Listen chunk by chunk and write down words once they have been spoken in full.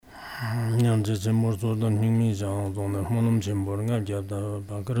냥 제제 모르도도 님미장 동네 모놈 짐보는 잡다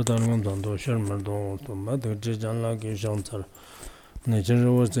바그르다는 건도 셔물도 또 마드 제잔라게 장철 네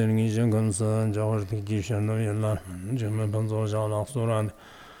저거 저는 이제 건선 저거 기셔는 연락 좀 방송上소란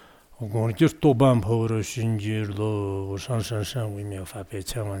我就多半跑了寻居路上山上为免发配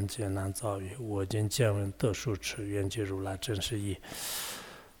千万劫难遭遇我今见闻得数持愿解如来真实义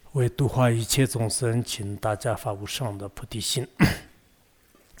为度化一切众生请大家发无上的菩提心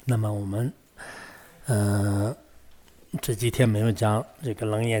那么我们这几天没有讲这个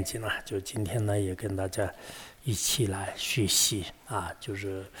楞严经了就今天呢也跟大家一起来学习啊就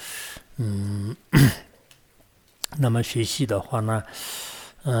是那么学习的话呢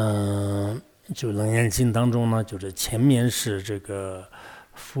就楞严经当中呢就是前面是这个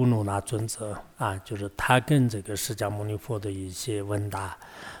富努那尊者啊就是他跟这个释迦牟尼佛的一些问答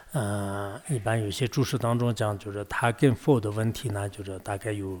一般有些注释当中讲就是他跟佛的问题呢就是大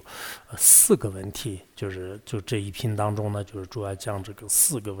概有4个问题就这一篇当中呢就是主要讲这个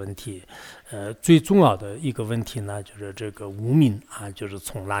4个问题最重要的一个问题呢就是这个无明啊就是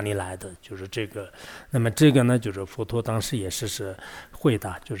从哪里来的就是这个那么这个呢就是佛陀当时也是回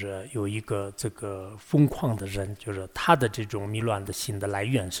答就是有一个这个疯狂的人就是他的这种迷乱的心的来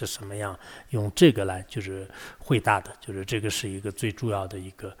源是什么样用这个来就是回答的就是这个是一个最主要的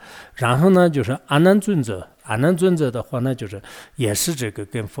一个然后呢就是阿难尊者的话呢就是也是这个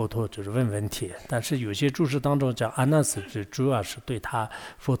跟佛陀就是问问题但是有些注释当中讲阿难是主要是对他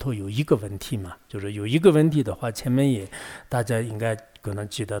佛陀有一个问题嘛就是有一个问题的话前面也大家应该可能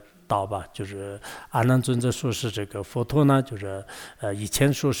记得到吧就是阿难尊者说是这个佛陀呢就是以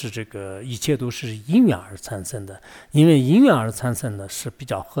前说是这个一切都是因缘而产生的因为因缘而产生的是比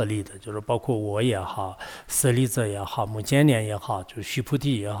较合理的就是包括我也好舍利者也好目犍连也好就是须菩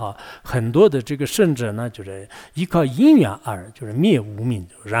提也好很多的这个圣者呢就是依靠因缘而就是灭无明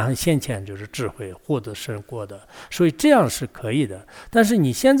然后现前就是智慧获得圣果的所以这样是可以的但是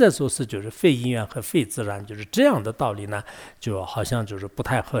你现在说是就是非因缘和非自然就是这样的道理呢就好像就是不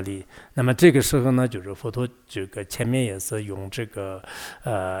太合理那么这个时候呢就是佛陀这个前面也是用这个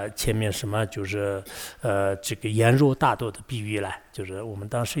前面什么就是这个言若大多的比喻来就是我们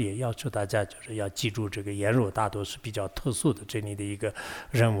当时也要求大家就是要记住这个言若大多是比较特殊的这里的一个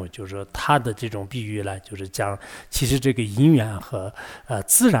任务就是他的这种比喻来就是讲其实这个因缘和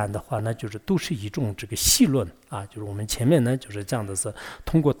自然的话呢就是都是一种这个细论啊就是我们前面呢就是讲的是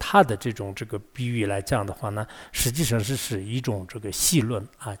通过他的这种这个比喻来讲的话呢实际上是一种这个细论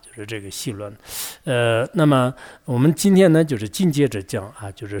啊就是这个细论那么我们今天呢就是紧接着讲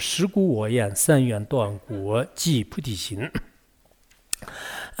啊就是实故我言三缘断故即菩提心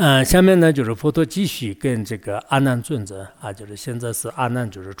下面呢就是佛陀继续跟这个阿难尊者啊就是现在是阿难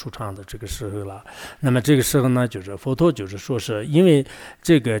就是出场的这个时候了那么这个时候呢就是佛陀就是说是因为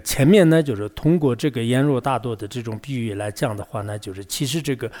这个前面呢就是通过这个言若大多的这种比喻来讲的话呢就是其实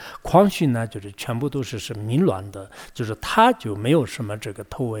这个狂训呢就是全部都是明乱的就是它就没有什么这个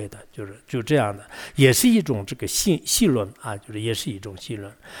头尾的就这样的也是一种这个细论啊就是也是一种细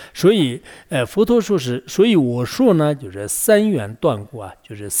论所以佛陀说是所以我说呢就是三缘断故啊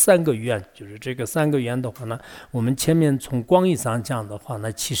就是3个缘就是这个3个缘的话呢我们前面从广义上讲的话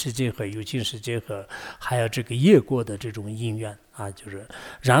呢其实结合有情识结合还有这个业果的这种因缘啊就是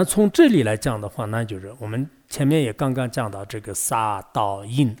然后从这里来讲的话呢就是我们前面也刚刚讲到这个杀道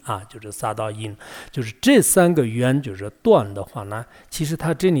因啊就是杀道因就是这3个缘就是断的话呢其实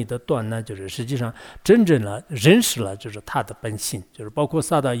它这里的断呢就是实际上真正了认识了就是它的本性就是包括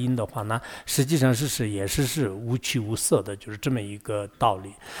杀道因的话呢实际上也是无取无色的就是这么一个道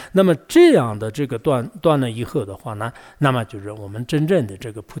理那么这样的这个断了以后的话呢那么就是我们真正的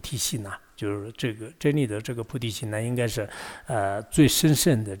这个菩提心啊就是这里的这个菩提心呢应该是最深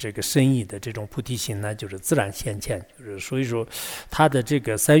深的这个深意的这种菩提心呢就是自然现前就是所以说它的这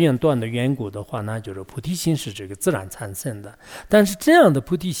个三缘断的缘故的话呢就是菩提心是这个自然产生的但是这样的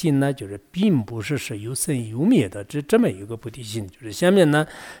菩提心呢就是并不是有生有灭的这么一个菩提心就是下面呢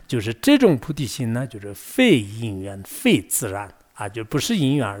就是这种菩提心呢就是非因缘非自然啊，就不是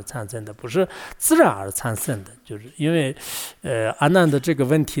因缘而产生的，不是自然而产生的，就是因为阿难的这个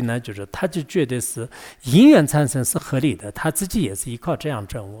问题呢，就是他就觉得是因缘产生是合理的，他自己也是依靠这样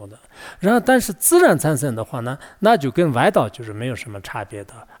证悟的。然后，但是自然产生的话呢，那就跟外道就是没有什么差别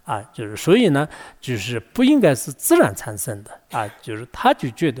的啊，就是所以呢，就是不应该是自然产生的啊，就是他就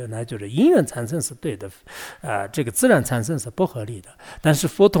觉得呢，就是因缘产生是对的，这个自然产生是不合理的。但是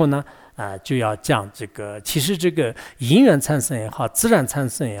佛陀呢，就要讲这个，其实这个因缘产生也好，自然产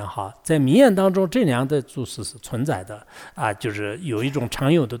生也好，在名言当中这两的注释是存在的啊，就是有一种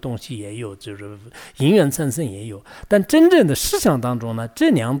常有的东西也有，就是因缘产生也有，但真正的思想当中呢，这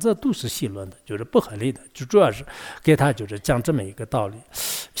两者都是戏论的，就是不合理的，就主要是给他就是讲这么一个道理。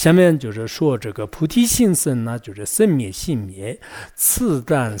下面就是说这个菩提心生呢，就是生灭性灭，次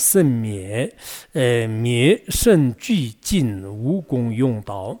但生灭，灭生俱尽，无功用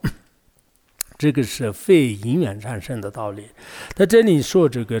道。这个是非因缘产生的道理。在这里说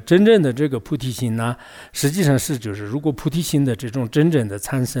这个真正的这个菩提心呢，实际上是就是如果菩提心的这种真正的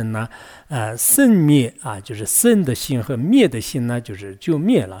产生呢，生灭啊，就是生的心和灭的心呢，就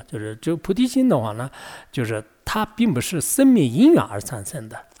灭了。就是这菩提心的话呢，就是它并不是生灭因缘而产生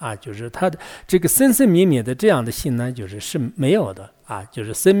的啊，就是它的这个生生灭灭的这样的心呢，是没有的啊，就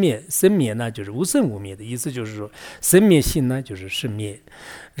是生灭呢，就是无生无灭的意思，就是说生灭心呢，是灭。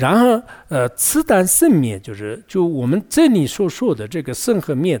然后此但生灭，就我们这里所说的这个生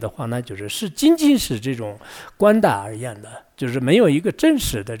和灭的话呢，是仅仅是这种观待而言的，就是没有一个真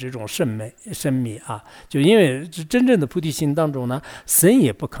实的这种生灭啊。就因为真正的菩提心当中呢，生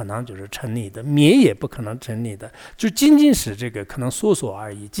也不可能成立的，灭也不可能成立的，就仅仅是这个可能说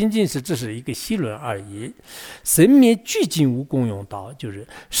而已，仅仅是这是一个戏论而已。生灭俱尽无功用道，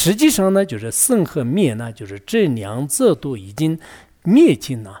实际上呢，生和灭呢，这两者都已经灭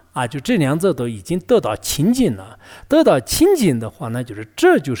尽了啊，就这两者都已经得到清净了。得到清净的话呢，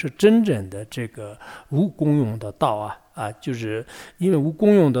这就是真正的这个无功用的道啊，就是因为无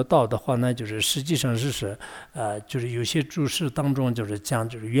功用的道的话呢，实际上就是有些注释当中讲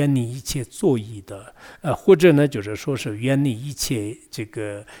远离一切作意的，或者呢说是远离一切这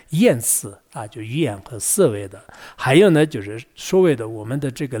个厌思啊，就语言和思维的，还有呢所谓的我们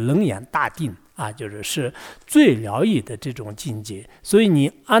的这个楞严大定啊，是最了义的这种境界。所以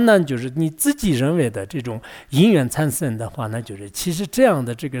你安难你自己认为的这种因缘产生的话呢，其实这样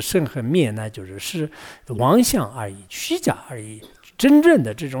的这个生和灭呢，是妄想而已，虚假而已。真正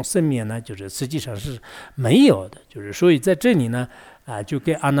的这种生灭呢，实际上是没有的。所以在这里呢，就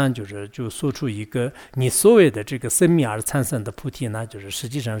给阿难就说出一个你所谓的这个生灭而产生的菩提呢，实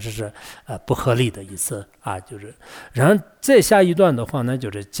际上是不合理的意思啊。然后再下一段的话呢，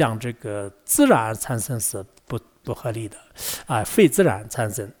讲这个自然而产生是不合理的啊，非自然产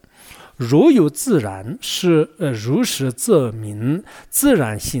生。若有自然是如是则名自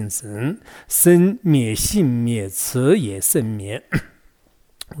然性生，生灭性灭，此也生灭。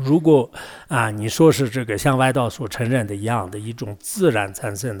如果你说是这个像外道所承认的一样的一种自然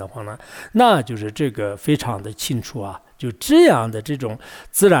产生的话呢，那这个非常的清楚啊。就这样的这种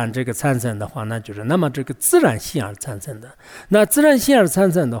自然这个产生的话呢，那么这个自然性而产生的，那自然性而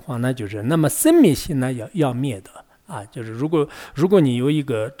产生的话呢，那么生灭性呢要灭的啊。如果你有一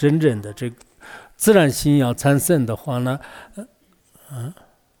个真正的这个自然性要产生的话呢，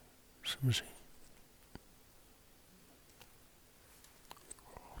什么声音？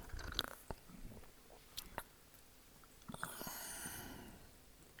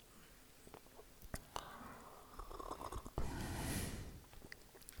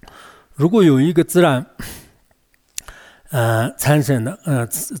如果有一个自然产生的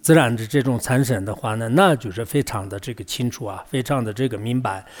自然的这种产生的话呢，那非常的这个清楚啊，非常的这个明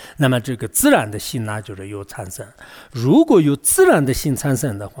白。那么这个自然的性呢，有产生。如果有自然的性产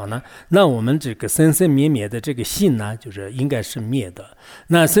生的话呢，那我们这个生生灭灭的这个性呢，应该是灭的。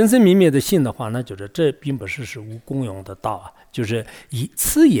那生生灭灭的性的话呢，这并不是无功用的道啊，以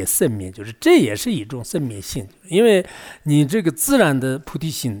此也生灭，这也是一种生灭性。因为你这个自然的菩提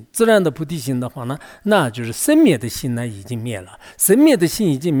心的话呢，那生灭的心呢已经灭了。生灭的心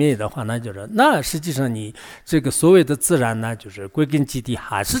已经灭的话呢，那实际上你这个所谓的自然呢，归根结底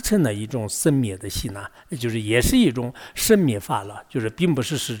还是成了一种生灭的心啊，也是一种生灭法了，并不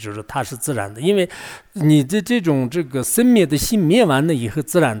是它是自然的。因为你的这种这个生灭的心灭完了以后，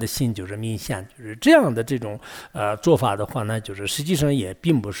自然的心明显，这样的这种做法的话呢，实际上也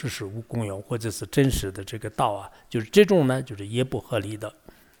并不是无功用或者是真实的这个道啊，这种呢也不合理的。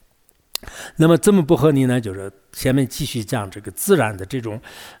那么这么不合理呢，前面继续讲这个自然的这种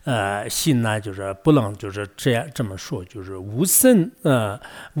性呢，不能这么说，无生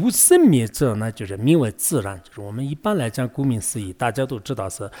灭者呢，名为自然。我们一般来讲，顾名思义，大家都知道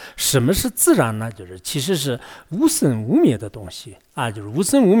是什么是自然呢？其实是无生无灭的东西啊，无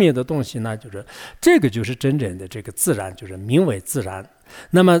生无灭的东西呢，这个就是真正的这个自然，名为自然。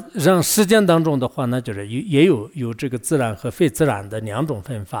那么让实践当中的话呢，也有这个自然和非自然的两种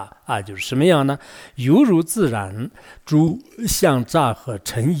分法啊，什么样呢？犹如自然诸相杂合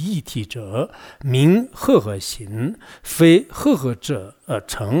成一体者，名和合性；非和合者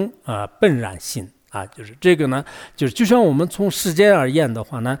成本然性啊，就是这个呢，就像我们从时间而言的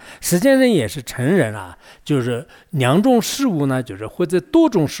话呢，时间人也是成人啊，就是两种事物呢，就是或者多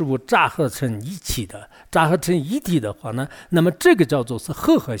种事物杂合成一起的，杂合成一体的话呢，那么这个叫做是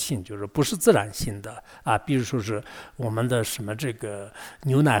合合性，就是不是自然性的啊。比如说是我们的什么这个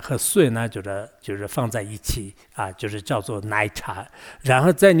牛奶和水呢，就是放在一起啊，就是叫做奶茶，然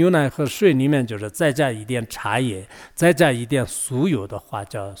后在牛奶和水里面就是再加一点茶叶，再加一点酥油的话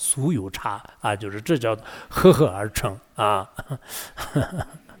叫酥油茶啊，就是这叫合合而成啊，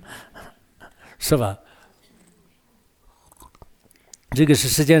是吧？这个是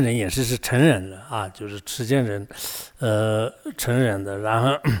时间人，也是成人的啊，就是时间人，成人的，然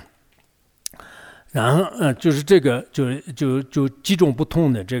后就是这个就几种不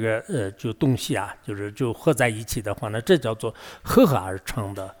同的这个就东西啊，就合在一起的话呢，这叫做合合而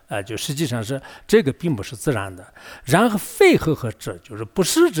成的就实际上是这个并不是自然的。然后非合合者就是不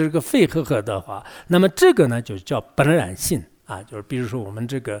是这个非合合的话，那么这个呢就叫本然性。啊，就是比如说我们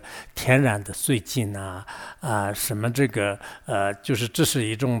这个天然的水晶什么这个就是这是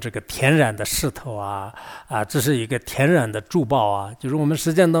一种这个天然的石头这是一个天然的珠宝啊，就是我们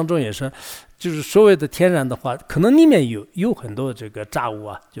实践当中也是。就是所谓的天然的话，可能里面有很多这个杂物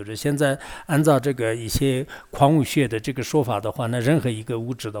啊，就是现在按照这个一些矿物学的这个说法的话，那任何一个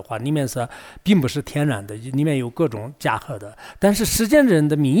物质的话，里面并不是天然的，里面有各种加合的。但是时间人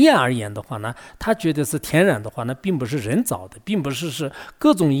的名言而言的话呢，他觉得是天然的话呢，并不是人造的，并不是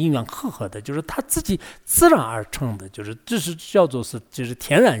各种因缘合合的，就是他自己自然而成的，就是这是叫做就是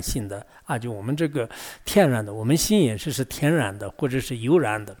天然性的啊，就我们这个天然的，我们心也是天然的，或者是悠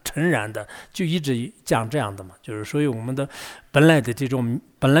然的、纯然的。就一直讲这样的嘛，就是所以我们的本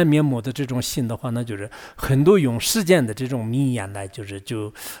来面目的这种心的话呢，就是很多用实践的这种名言来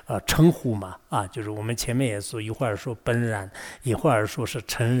称呼嘛就是我们前面也说一会儿说本然，一会儿说是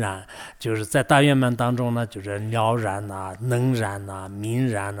诚然，就是在大圆满当中呢，就是了然能然明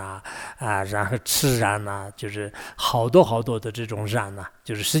然然后痴然就是好多的这种然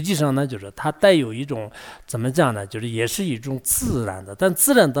就是实际上呢，就是它带有一种怎么讲呢，就是也是一种自然的，但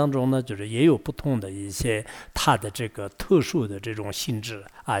自然当中呢，就是也有不同的一些它的这个特殊的这种性质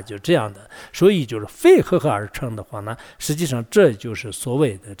就这样的，所以就是非合合而成的话呢，实际上这就是所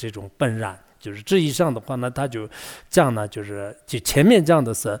谓的这种本然。就是这以上的话呢，他就讲呢，就前面讲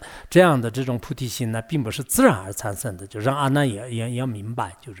的是这样的这种菩提心呢，并不是自然而产生的，就让阿难也要明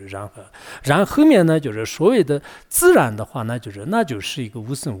白，就是然后后面呢，就是所谓的自然的话呢，那就是一个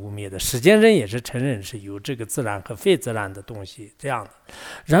无生无灭的，时间人也是承认是有这个自然和非自然的东西这样的。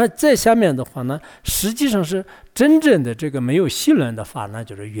然后在下面的话呢，实际上是真正的这个没有细论的法呢，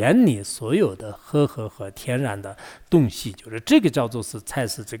就是远离所有的合合和天然的东西，就是这个叫做才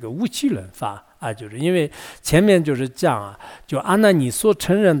是这个无细论法就是因为前面就是讲就阿难你所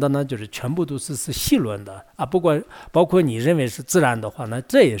承认的呢，就是全部都是细论的包括你认为是自然的话呢，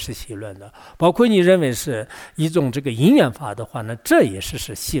这也是细论的；包括你认为是一种这个因缘法的话呢，这也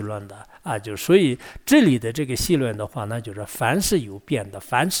是细论的就所以这里的这个细论的话呢，就是凡是有变的，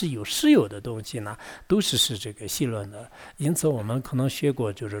凡是有实有的东西呢，都是这个细论的。因此我们可能学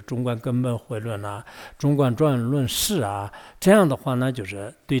过就是中观根本慧论中观专论释这样的话呢，就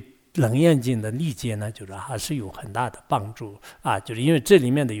是对楞严经的理解呢，就是还是有很大的帮助就是因为这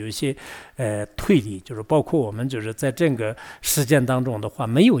里面的有一些推理，就是包括我们就是在整个实践当中的话，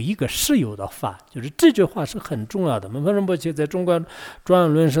没有一个实有的法，就是这句话是很重要的。门峰仁波切在中观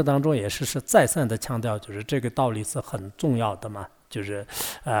专论释当中也是再三的强调，就是这个道理是很重要的嘛。就是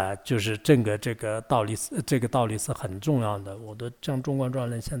整个这个道理是很重要的。我的讲中观专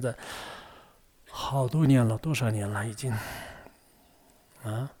论现在好多年了，多少年了已经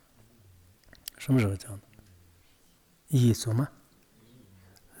什么时候讲的？1什么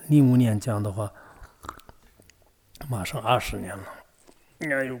？05年讲的话，马上20年了，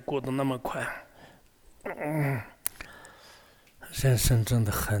哎呦，过得那么快，人生真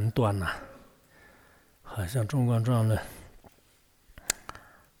的很短好像中观专论。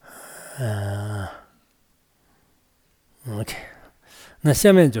OK， 那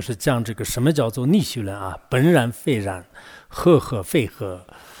下面就是讲这个什么叫做逆虚论本然非然，合合非合，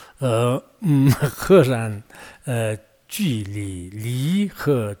合然俱离，离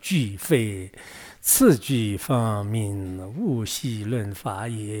合俱非，此句方名无细论法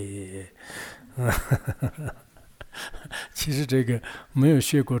也。其实这个没有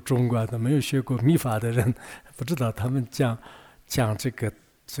学过中观的，没有学过密法的人，不知道他们讲这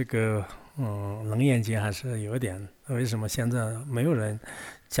个楞严经还是有点，为什么现在没有人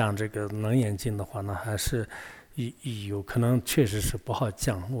讲这个楞严经的话呢？还是有可能确实是不好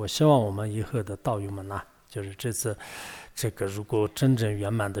讲。我希望我们以后的道友们就是这次这个如果真正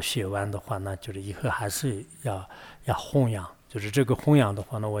圆满的学完的话呢，就是以后还是要弘扬，就是这个弘扬的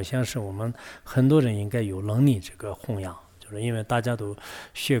话呢，我相信我们很多人应该有能力这个弘扬。因为大家都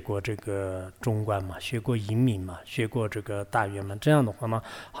学过这个中观嘛，学过隐明嘛，学过这个大圆满，这样的话呢，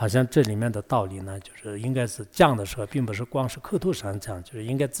好像这里面的道理呢，就是应该是讲的时候，并不是光是口头上讲，就是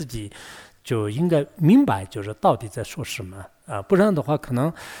应该自己就应该明白，就是到底在说什么啊，不然的话可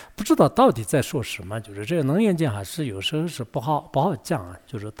能不知道到底在说什么。就是这个能言讲还是有时候是不好讲啊，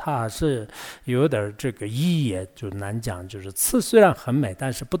就是它还是有点这个意义就难讲，就是词虽然很美，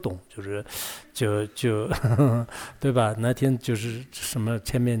但是不懂，就对吧？那天就是什么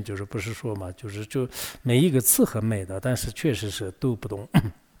前面就是不是说嘛，就每一个词很美的，但是确实是都不懂。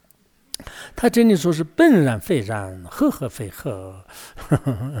他这里说是本然非然，合合非合。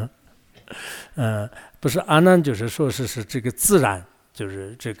不是阿难，就是说是这个自然，就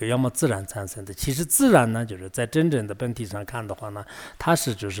是这个要么自然产生的。其实自然呢，就是在真正的本体上看的话呢，它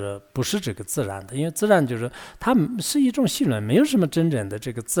是就是不是这个自然的，因为自然就是它是一种系论，没有什么真正的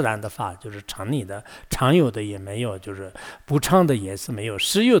这个自然的法，就是常理的、常有的也没有，就是不常的也是没有，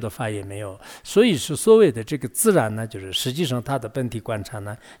实有的法也没有。所以是所谓的这个自然呢，就是实际上它的本体观察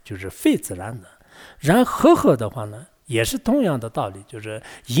呢，就是非自然的。然合合的话呢，也是同样的道理，就是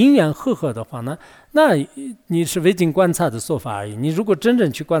因缘合合的话呢，那你是未经观察的说法而已。你如果真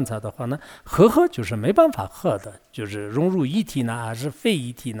正去观察的话呢，合合就是没办法合的，就是融入一体呢，还是非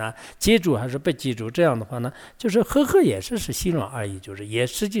一体呢，接住还是不接住，这样的话呢，就是合合也是形容而已，就是也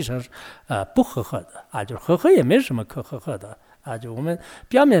实际上是不合合的啊，就是合合也没什么可合合的。啊，就我们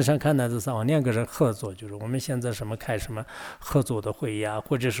表面上看呢，是两个人合作，就是我们现在开什么合作的会议啊，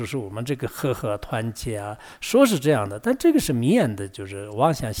或者说是我们这个和合团结啊，说是这样的，但这个是明眼的，就是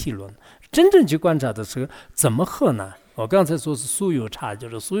妄想戏论。真正去观察的时候，怎么合呢？我刚才说是所有差，就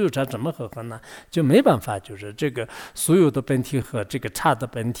是所有差怎么合呢？就没办法，就是这个所有的本体和这个差的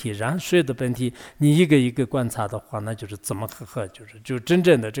本体，然后水的本体，你一个一个观察的话，那就是怎么合，就真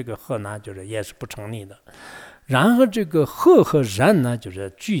正的这个合呢，就是也是不成立的。然后这个合和然呢，就是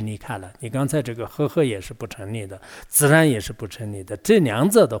距离开了。你刚才这个合也是不成立的，自然也是不成立的。这两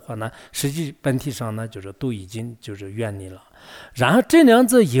者的话呢，实际本体上呢，就是都已经就是远离了。然后这两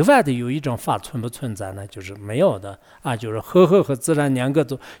者以外的有一种法存不存在呢？就是没有的啊，就是合和自然两个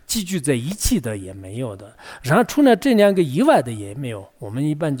都寄居在一起的也没有的。然后除了这两个以外的也没有。我们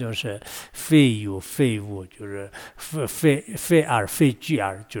一般就是非有非无，就是非二非具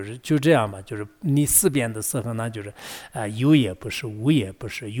二，就这样吧。就是你四边的时候呢，就是有也不是，无也不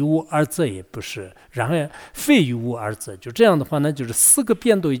是，有无二者也不是，然后非有无二者，就这样的话呢，就是四个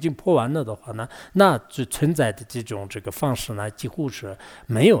边都已经破完了的话呢，那就存在的这个方式呢，几乎是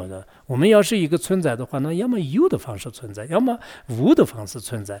没有的。我们要是一个存在的话呢，要么有的方式存在，要么无的方式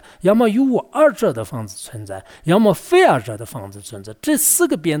存在，要么有无二者的方式存在，要么非二者的方式存在。这四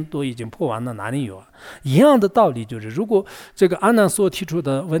个边都已经破完了，哪里有啊？一样的道理，就是如果这个阿难所提出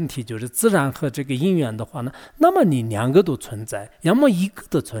的问题就是自然和这个因缘的话呢，那么你两个都存在，要么一个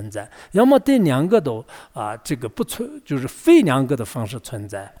的存在，要么对两个都这个不存，就是非两个的方式存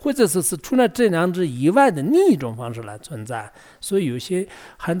在，或者是除了这两者以外的另一种方式来存在。所以有些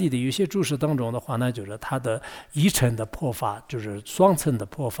汉地的有些注释当中的话呢，就是它的一层的破法，就是双层的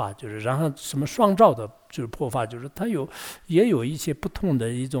破法，就是然后什么双照的就是破法，就是它也有一些不同的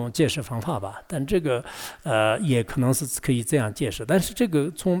一种解释方法吧。但这个也可能是可以这样解释。但是这个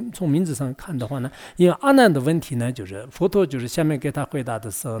从名字上看的话呢，因为阿难的问题呢，就是佛陀就是下面给他回答的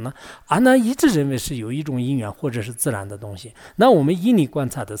时候呢，阿难一直认为是有一种因缘或者是自然的东西。那我们依你观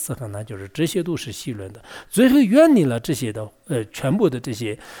察的时候呢，就是这些都是细论的，最后远离了这些的全部的这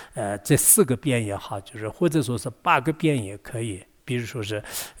些这四个边也好，就是或者说是8个边也可以。比如说是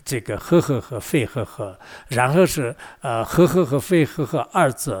这个合和非合合，然后是合和非合合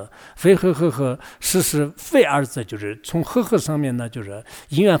二者，非合和是非二者，就是从合和上面呢，就是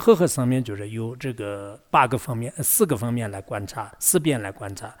因缘合和上面就是有这个4个方面来观察，4边来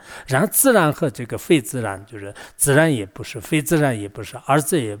观察，然后自然和这个非自然，就是自然也不是，非自然也不是，二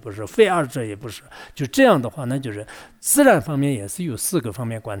者也不是，非二者也不是，就这样的话呢，就是自然方面也是有4个方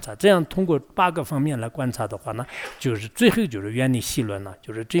面观察，这样通过8个方面来观察的话呢，就是最后就是远离细论了，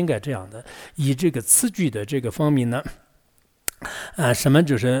就是应该这样的。以这个词句的这个方面呢，什么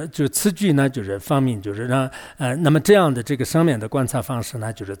就是此举呢？就是方面就是让那么这样的这个上面的观察方式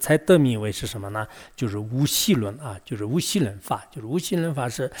呢，就是才得名为是什么呢？就是无系论啊，就是无系论法，就是无系论法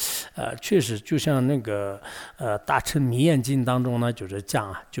是确实就像那个大乘迷眼经当中呢，就是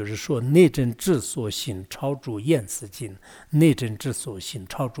讲啊，就是说内证之所性超诸厌思性，内证之所性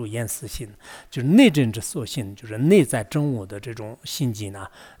超诸厌思性，就是内证之所性，就是内在真我的这种心境啊，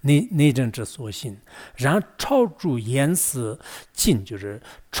内证之所性，然后超诸厌思境，就是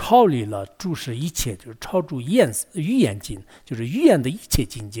超离了注视一切，就是超诸语言境，就是语言的一切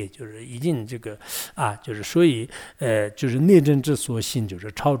境界，就是已经这个啊，就是所以就是内证之所性，就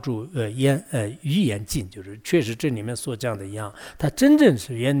是超诸语言境，就是确实这里面所讲的一样，它真正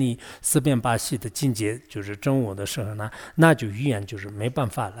是远离四边八系的境界，就是真我的时候呢，那就语言就是没办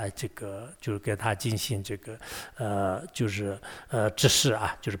法来这个，就是给它进行这个就是指示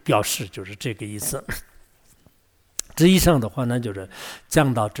啊，就是表示，就是这个意思。这以上的话呢，就是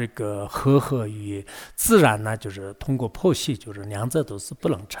讲到这个和与自然呢，就是通过剖析，就是两者都是不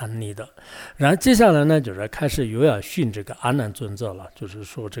能成立的。然后接下来呢，就是开始又要训这个阿难尊者了，就是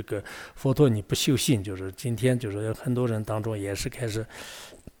说这个佛陀你不修行，就是今天就是有很多人当中也是开始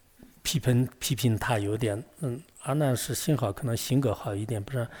批评他有点阿难是幸好可能性格好一点，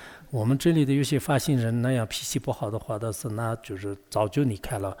不然我们这里的有些发心人那样脾气不好的话，但是那就是早就离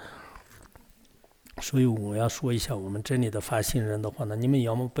开了。所以我要说一下，我们这里的发心人的话呢，你们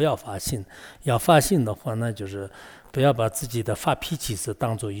要么不要发心，要发心的话呢，就是不要把自己的发脾气是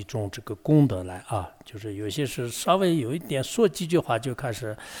当做一种这个功德来啊，就是有些是稍微有一点说几句话就开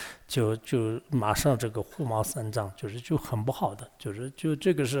始就马上这个火冒三丈，就很不好的，就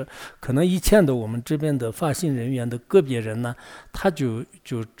这个是可能以前的我们这边的发心人员的个别人呢，他就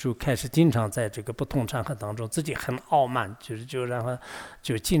开始经常在这个不同场合当中自己很傲慢，就让他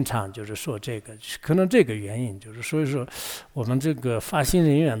就经常就是说这个，可能这个原因就是所以说我们这个发心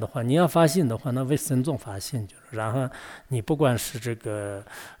人员的话，你要发心的话，那为僧众发心，就是然后你不管是这个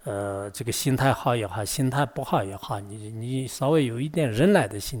这个心态好也好，心态不好也好，你稍微有一点忍耐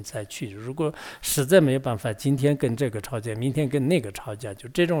的心才去。如果实在没有办法，今天跟这个吵架，明天跟那个吵架，就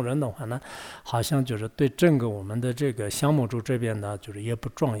这种人的话呢，好像就是对整个我们的这个项目组这边呢，就是也不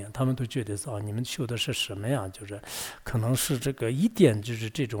庄严，他们都觉得说你们修的是什么呀？就是可能是这个一点就是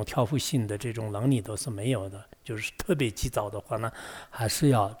这种调伏性的这种能力都是没有的。就是特别急躁的话呢，还是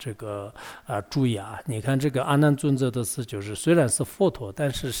要这个注意啊！你看这个阿难尊者的事，就是虽然是佛陀，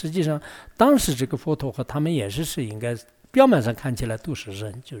但是实际上当时这个佛陀和他们也是应该表面上看起来都是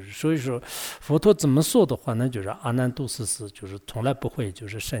人，就是所以说佛陀怎么说的话呢，就是阿难都是就是从来不会就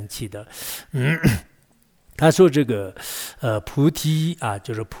是生气的，他说这个菩提啊，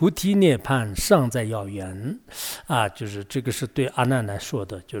就是菩提涅槃尚在遥远啊，就是这个是对阿难来说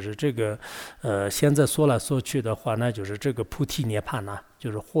的，就是这个现在说来说去的话呢，就是这个菩提涅槃呢，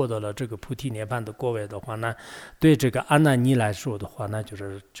就是获得了这个菩提涅槃的果位的话呢，对这个阿难尼来说的话呢，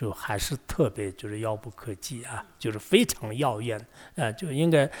就还是特别就是遥不可及啊，就是非常遥远就应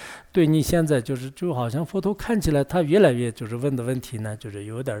该对你现在就好像佛陀看起来他越来越就是问的问题呢，就是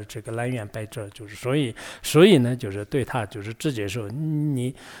有点这个南辕北辙，就是所以呢，就是对他就是直接说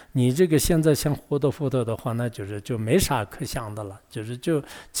你这个现在想获得佛陀的话呢，就没啥可想的了，就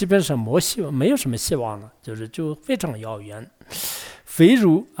基本上没有什么希望了，就非常遥远。非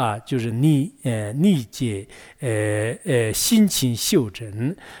如啊，就是逆界心情修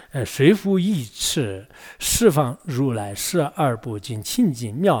正，随复意持，释放如来12部经清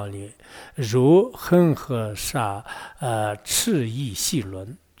净妙理，如恒河沙赤意细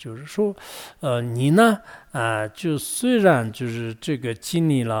论。就是说你呢就虽然就是这个经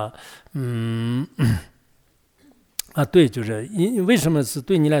历了对，就是为什么是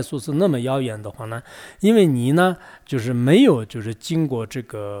对你来说是那么遥远的话呢？因为你呢，就是没有就是经过这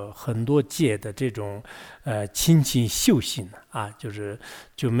个很多界的这种亲近修行啊，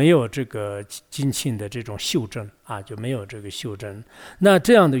就没有这个精勤的这种修正啊，就没有这个修正。那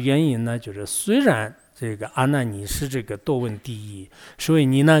这样的原因呢，就是虽然这个阿难你是这个多闻第一，所以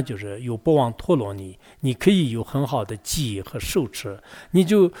你呢就是有不忘陀罗尼，你可以有很好的记忆和受持，你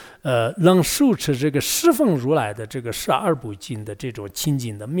就能受持这个十方如来的这个12部经的这种清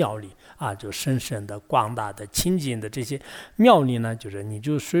净的妙理啊，就深深的广大的清净的这些妙理呢，就是你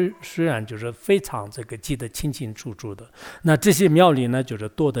就虽然就是非常这个记得清清楚楚的，那这些妙理呢就是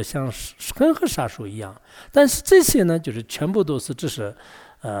多得像恒河沙数一样，但是这些呢就是全部都是只是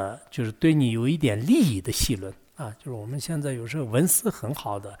就是对你有一点利益的戏论啊，就是我们现在有时候文思很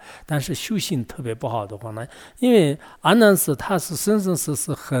好的，但是修行特别不好的话呢，因为阿难是他是生生世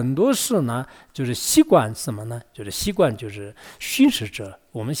世很多事呢，就是习惯什么呢？就是习惯就是熏食者，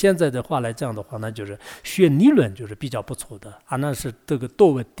我们现在的话来讲的话呢，就是学理论就是比较不错的啊，那是这个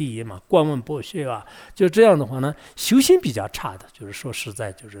多闻第一嘛，观闻博学啊，就这样的话呢，修行比较差的，就是说实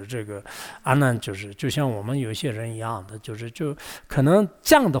在就是这个阿难就是就像我们有些人一样的，就可能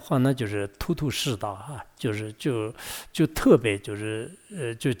讲的话呢，就是突突世道啊，就特别就是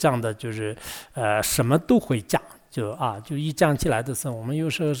就讲的就是什么都会讲，就一讲起来的时候，我们有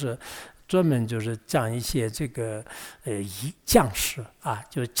时候是专门就是讲一些这个讲师啊，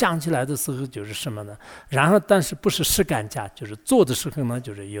就讲起来的时候就是什么呢？然后但是不是实干家，就是做的时候呢，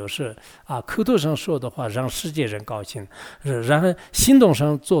就是有时啊口头上说的话让世界人高兴，然后行动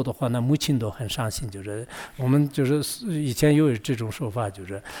上做的话呢，母亲都很伤心。就是我们就是以前有这种说法，就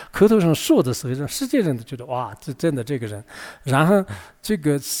是口头上说的时候让世界人都觉得哇，这真的这个人，然后这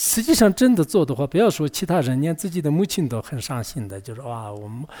个实际上真的做的话，不要说其他人，连自己的母亲都很伤心的，就是哇，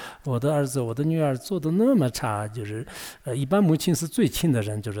我的儿子我的女儿做的那么差，就是一般母亲是最亲的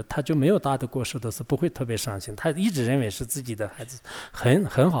人，就是他就没有大的过失的是不会特别伤心，他一直认为是自己的孩子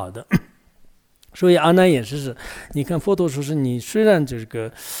很好的。所以阿难也是，你看佛陀说是你虽然这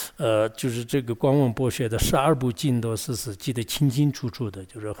个就是这个观闻博学的12部经都是记得清清楚楚的，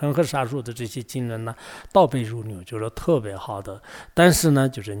就是恒河沙数的这些经论呢，倒背如流，就是特别好的，但是呢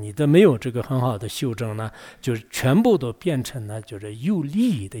就是你的没有这个很好的修正呢，就是全部都变成了就是有利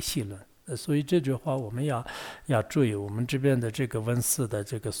益的戏论。所以这句话我们要注意，我们这边的这个文寺的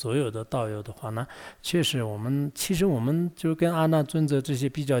这个所有的道友的话呢，确实其实我们就跟阿难尊者这些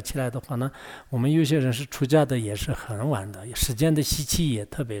比较起来的话呢，我们有些人是出家的也是很晚的，时间的习气也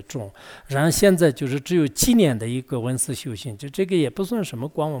特别重，然后现在就是只有几年的一个文寺修行，就这个也不算什么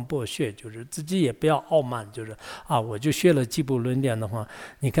观闻博学，就是自己也不要傲慢，就是啊我就学了几部论点的话，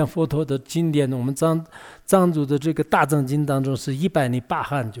你看佛陀的经典，我们藏族的这个大藏经当中是108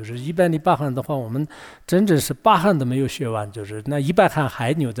汉，就是108汉的话，我们真正是8汉都没有学完，就是那100汉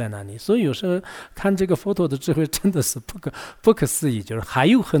还留在那里。所以有时候看这个佛陀的智慧真的是不可思议，就是还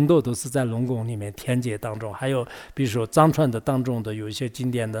有很多都是在龙宫里面天界当中，还有比如说藏传的当中的有一些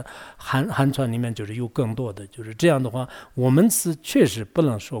经典的汉传里面就是有更多的，就是这样的话，我们是确实不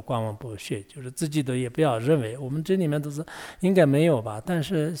能说观闻博学，就是自己的也不要认为我们这里面都是应该没有吧。但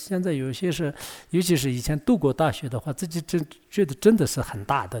是现在有些是，尤其是以前读过大学的话，自己觉得真的是很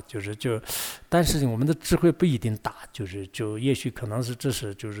大的，但是我们的智慧不一定大，就也许可能是只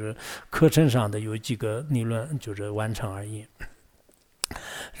是就是课程上的有几个理论就是完成而已。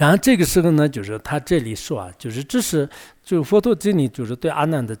然后这个时候呢，就是他这里说啊，就是这是就佛陀这里就是对阿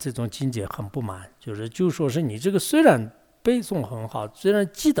难的这种境界很不满，就说是你这个虽然背诵很好，虽然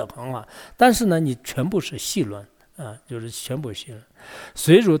记得很好，但是呢你全部是细论啊，就是全部细论。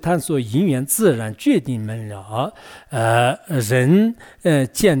随如探索因缘自然决定门了，人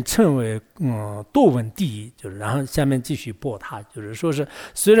见称为多闻第一，就是然后下面继续播他，就是说是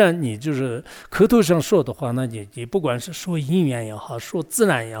虽然你就是口头上说的话，那你不管是说因缘也好，说自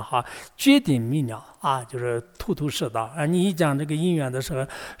然也好，决定明了啊，就是突突世道啊。你一讲这个因缘的时候，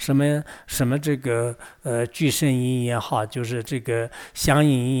什么这个具身因也好，就是这个相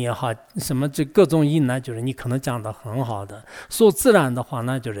应因也好，什么这各种因呢，就是你可能讲的很好的，说自然的话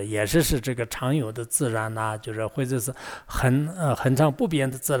呢，就是也是这个常有的自然呐，就是或者是很常不变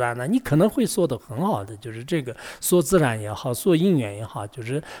的自然呢，你可能会说的很好的，就是这个说自然也好，说因缘也好，就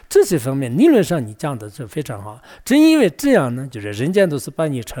是这些方面理论上你讲的是非常好。正因为这样呢，就是人家都是把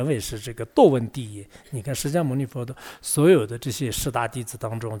你称为是这个多闻第一。你看释迦牟尼佛的所有的这些10大弟子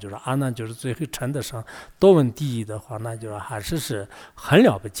当中，就是阿难就是最后称得上多闻第一的话，那就是还是很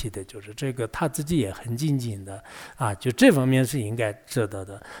了不起的，就是这个他自己也很精进的啊，就这方面是应该值得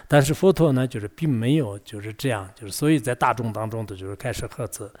的。但是佛陀呢，就是并没有就是这样，就是所以在大众当中的就是开始呵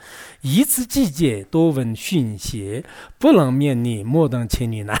斥，以此季节多闻训习，不能面逆莫等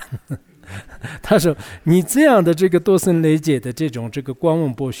千里难。他说你这样的这个多生累劫的这种这个观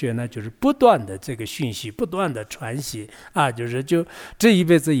闻博学呢，就是不断的这个讯息，不断的传习啊，就这一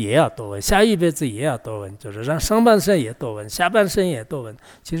辈子也要多闻，下一辈子也要多闻，就是让上半生也多闻，下半生也多闻。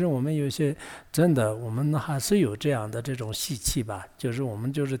其实我们有些真的，我们还是有这样的这种习气吧，就是我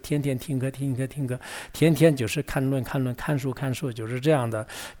们就是天天听课，天天就是看论，看书，就是这样的。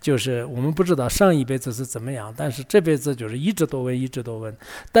就是我们不知道上一辈子是怎么样，但是这辈子就是一直多闻。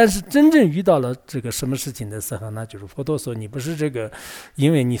但是真正遇到了这个什么事情的时候呢，就是佛陀说你不是这个，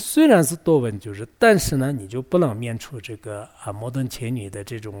因为你虽然是多闻，就是但是呢你就不能免除这个摩登伽女的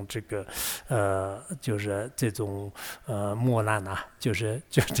这种这个就是这种磨难啊，就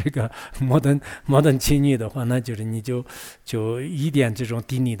这个摩登伽女的话呢，就是你就一点这种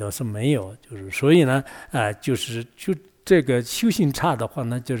定力都是没有，就是所以呢就这个修行差的话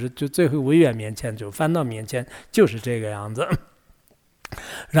呢，就最后违缘面前，就烦恼面前就是这个样子。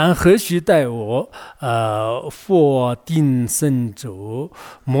然何须待我佛定身咒，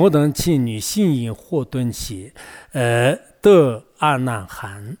摩登伽女信引惑顿邪，得阿难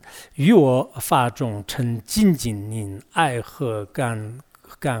含，于我法中称精进宁，爱和干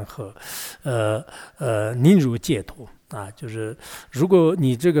涸，宁如解脱。就是如果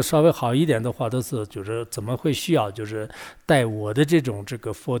你这个稍微好一点的话，都是就是怎么会需要就是带我的这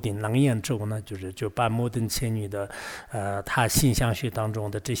个佛顶楞严咒呢？就把摩登伽女的他性相续当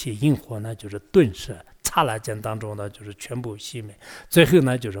中的这些因火呢，就是顿时刹那间当中呢，就是全部熄灭。最后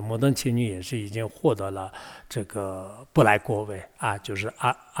呢，就是摩登伽女也是已经获得了这个不来果位就是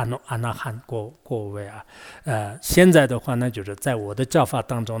阿那含果位现在的话呢，就是在我的教法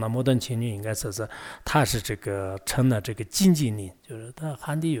当中呢，摩登伽女应该说是他是这个成了这个精进令，就是他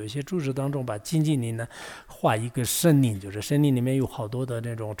汉地有一些注释当中把精进令呢画一个神令，就是神令里面有好多的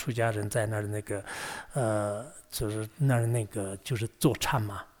那种出家人在那儿那个就是那儿那个就是坐禅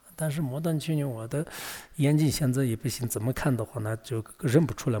嘛。但是摩登伽女我的眼睛现在也不行，怎么看的话呢，就认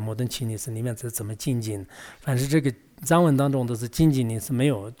不出来摩登伽女是里面是怎么精进。反正这个藏文当中的是精进，你是没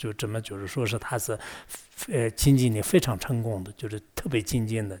有就这么就是说是他是精进你非常成功的，就是特别精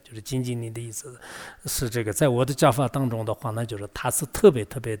进的，就是精进你的意思是这个，在我的教法当中的话呢，就是他是特别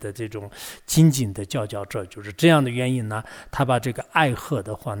的这种精进的教者，就是这样的原因呢，他把这个爱贺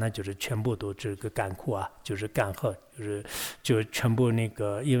的话呢，就是全部都这个干枯就是干贺，就全部那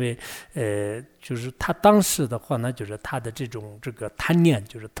个，因为就是他当时的话呢，就是他的这个贪念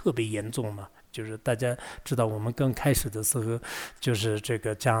就是特别严重嘛。就是大家知道，我们刚开始的时候，就是这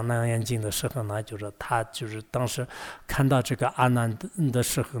个讲《楞严经》的时候呢，就是他就是当时看到这个阿难的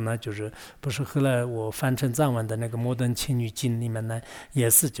时候呢，就是不是后来我翻成藏文的那个《摩登伽女经》里面呢，也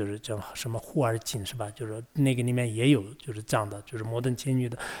是就是叫什么护耳经是吧？就是那个里面也有就是这样的，就是摩登伽女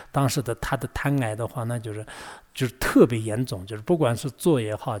的当时的他的贪爱的话呢，就是特别严重，就是不管是做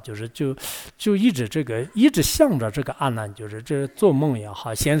也好，就是就一直向着这个阿难，就是这做梦也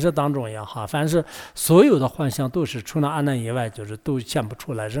好，现实当中也好，凡是所有的幻象都是除了阿难以外，就是都想不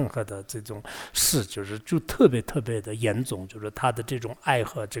出来任何的这种事，就特别的严重，就是他的这种爱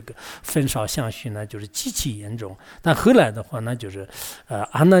和这个分少相续呢，就是极其严重。但后来的话呢，就是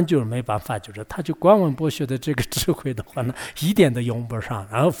阿难就是没办法，就是他就观闻博学的这个智慧的话呢，一点都用不上。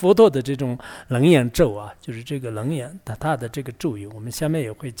然后佛陀的这种楞严咒就是这个楞严它的这个咒语，我们下面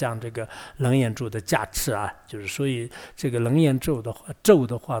也会讲这个楞严咒的加持就是所以这个楞严咒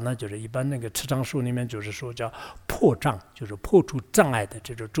的话呢，就是一般那个持章书里面就是说叫破障，就是破除障碍的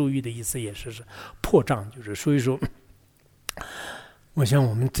这种咒语的意思也是破障，就是所以说。我想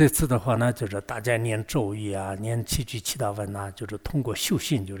我们这次的话呢，就是大家念咒语念七句七道文就是通过修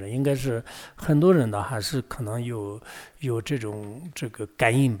行，就是应该是很多人的还是可能有这个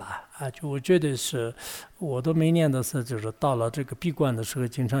感应吧就我觉得是我都没念的是，就是到了这个闭关的时候，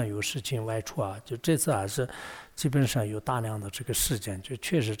经常有事情外出就这次还是基本上有大量的这个事件，就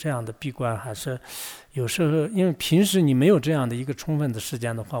确实这样的闭关还是有时候，因为平时你没有这样的一个充分的时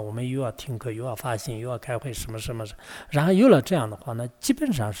间的话，我们又要听课，又要发心，又要开会，什么，然后有了这样的话呢，基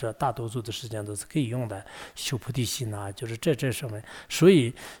本上是大多数的时间都是可以用的修菩提心就是这什么，所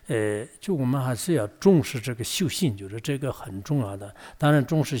以就我们还是要重视这个修行，就是这个很重要的。当然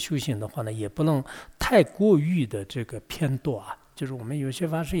重视修行的话呢，也不能太过于的这个偏多就是我们有些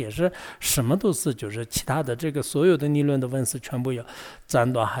法师也是什么都是，就是其他的这个所有的理论的文字全部要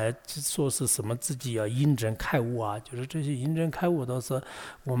占到，还说是什么自己要印证开悟就是这些印证开悟都是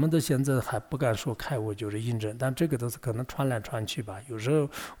我们的现在还不敢说开悟就是印证，但这个都是可能传来传去吧。有时候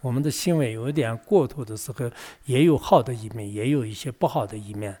我们的行为有一点过头的时候，也有好的一面，也有一些不好的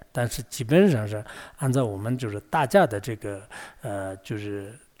一面，但是基本上是按照我们就是大家的这个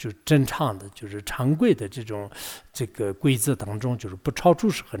就正常的，就是常规的这个规则当中，就是不超出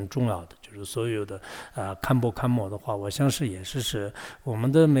是很重要的。就是所有的看破的话，我相信也是我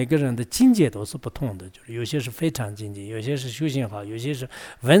们的每个人的境界都是不同的，就是有些是非常境界，有些是修行好，有些是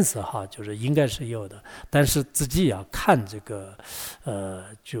文思好，就是应该是有的。但是自己要看这个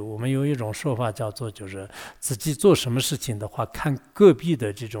就我们有一种说法叫做，就是自己做什么事情的话，看隔壁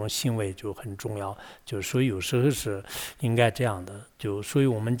的这种行为就很重要。就所以有时候是应该这样的。就所以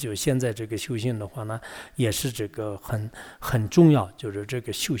我们就现在这个修行的话呢，也是这个很重要，就是这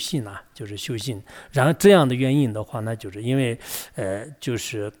个修行就是修行。然后这样的原因的话呢，就是因为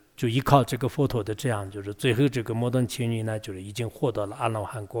就依靠这个佛陀的这样，就是最后这个摩登伽女呢，就是已经获得了阿罗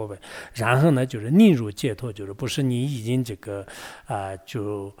汉果位，然后呢就是宁如解脱，就是不是你已经这个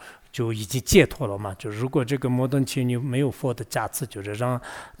就已经解脱了嘛。就如果这个摩登伽女没有佛的加持，就是让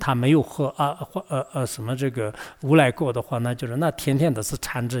他没有喝什么这个无赖果的话，那就是那天天的是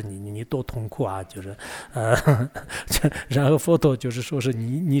缠着你多痛苦啊！就是然后佛陀就是说是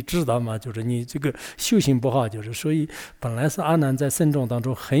你知道吗？就是你这个修行不好，就是所以本来是阿难在僧众当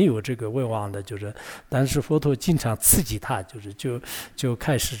中很有这个威望的，就是但是佛陀经常刺激他，就是就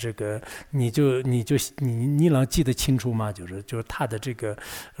开始这个你能记得清楚吗？就是他的这个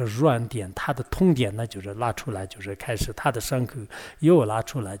软点，他的痛点呢，就是拉出来，就是开始他的伤口又拉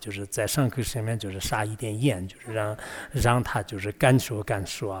出来，就是在伤口上面就是撒一点盐，就是让他就是感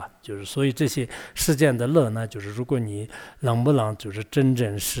受啊，就是所以这些世间的乐呢，就是如果你能不能就是真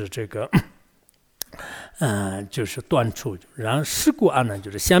正是这个。就是断除，然后事故阿难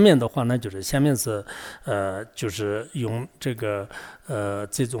就是下面的话呢，就是下面是就是用这个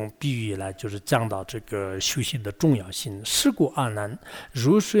这种比喻来就是讲到这个修行的重要性。事故阿难，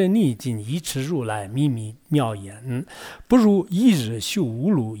如水逆境，依持如来秘密妙言，不如一日修无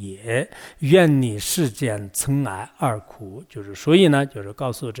路也。愿你世间曾爱二苦，就是所以呢，就是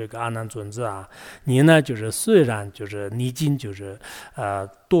告诉这个阿难尊者啊，你呢就是虽然就是逆境就是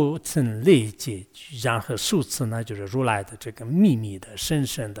多层累劫，然后数次呢就是如来的这个秘密的、深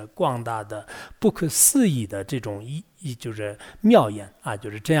深的、广大的、不可思议的这种就是妙言啊，就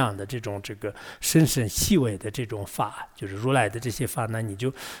是这样的这种这个深深细微的这种法，就是如来的这些法呢，你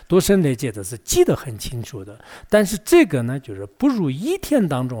就多生累劫的是记得很清楚的。但是这个呢，就是不如一天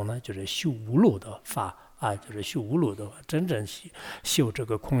当中呢，就是修无漏的法。就是修无漏的话，真正修这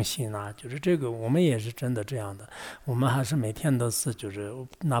个空性啊，就是这个我们也是真的这样的。我们还是每天都是就是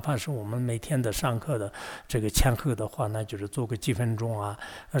哪怕是我们每天的上课的这个前后的话呢，就是做个几分钟啊，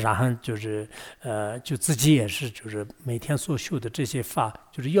然后就是就自己也是就是每天所修的这些法，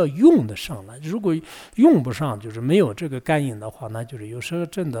就是要用得上了。如果用不上，就是没有这个感应的话，那就是有时候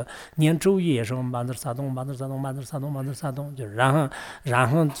真的念咒语也是我们把那撒动，就是然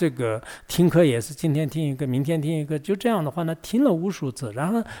后这个听课也是今天听一个，明天听一个，就这样的话呢，听了无数次，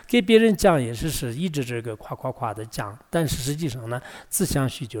然后给别人讲也是一直这个夸的讲，但是实际上呢，自相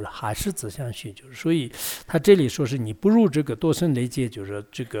续就是还是自相续，就是所以他这里说是你不入这个多生累劫，就是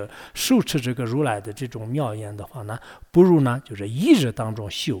这个受持这个如来的这种妙言的话呢，不如呢就是一日当中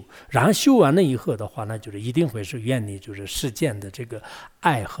修，然后修完了以后的话呢，就是一定会是愿你就是世间的这个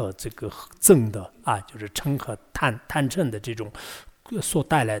爱和这个憎的就是嗔和贪嗔的这种所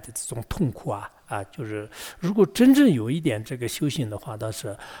带来的这种痛苦就是如果真正有一点这个修行的话，倒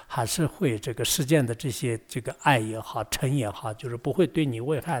是还是会这个世间的这些这个爱也好嗔也好，就是不会对你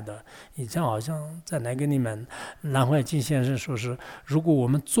危害的。以前好像在哪个你们南怀瑾先生说是，如果我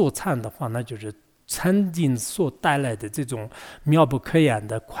们做餐的话，那就是餐饮所带来的这种妙不可言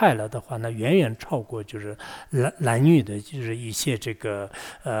的快乐的话，那远远超过就是男女的，就是一些这个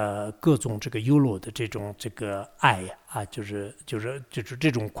各种这个优柔的这种这个爱就是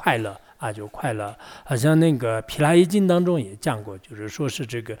这种快乐就快乐。好像那个毗拉耶经当中也讲过，就是说是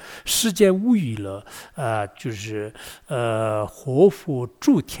这个世间无余乐就是活佛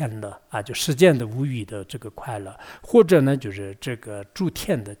诸天乐就世间的无余的这个快乐，或者呢就是这个诸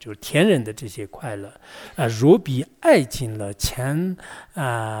天的就是天人的这些快乐若比爱尽了千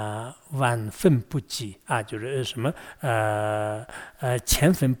万分不及就是什么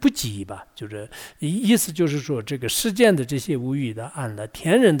千分不及吧，就是意思就是说这个世间的这些无余的安乐，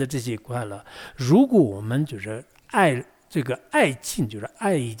天人的这些快乐，如果我们就是这个爱尽，就是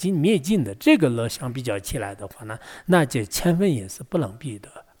爱已经灭尽的这个乐相比较起来的话呢，那这千分也是不能比的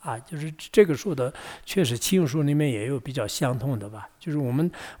就是这个说的确实契用书里面也有比较相同的吧。就是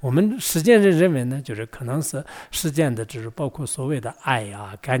我们实践人认为呢，就是可能是实践的就是包括所谓的爱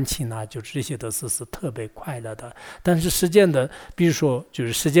感情就是这些都是特别快乐的。但是实践的比如说就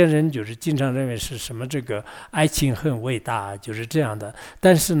是实践人就是经常认为是什么这个爱情很伟大就是这样的，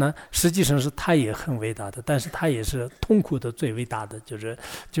但是呢实际上是它也很伟大的，但是它也是痛苦的最伟大的，就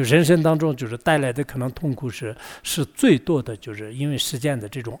人生当中就是带来的可能痛苦是最多的，就是因为实践的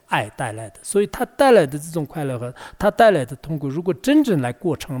这种爱带来的，所以它带来的这种快乐和它带来的痛苦，如果真正来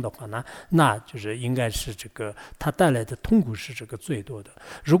过程的话呢，那就是应该是这个它带来的痛苦是这个最多的。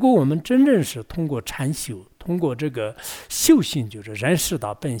如果我们真正是通过禅修，通过这个修行，就是认识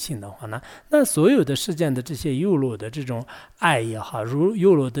到本性的话呢，那所有的世间的这些优柔的这种爱也好，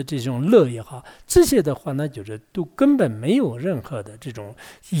优柔的这种乐也好，这些的话呢，就是都根本没有任何的这种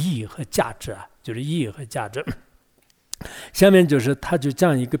意义和价值就是意义和价值。下面就是他就这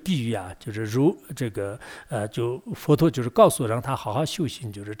样一个比喻啊，就是如这个就佛陀就是告诉让他好好修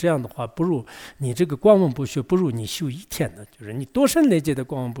行，就是这样的话，不如你这个观望不学，不如你修一天的，就是你多生累劫的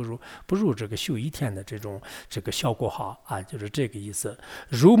观望不如这个修一天的这个效果好啊，就是这个意思。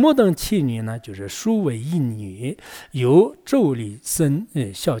如摩登妻女呢，就是殊为一女，有咒力生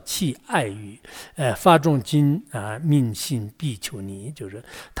笑气爱语，发众经啊，命信必求尼，就是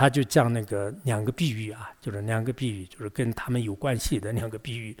他就讲那个两个比喻啊，就是两个比喻，就是跟他们有关系的两个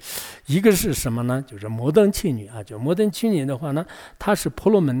比喻。一个是什么呢？就是摩登妻女啊，就摩登妻女的话呢，她是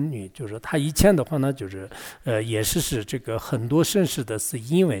婆罗门女，就是她以前的话呢，就是也是这个很多盛世的是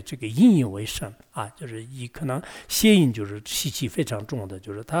因为这个音韵为生啊，就是可能谐音就是气息非常重的，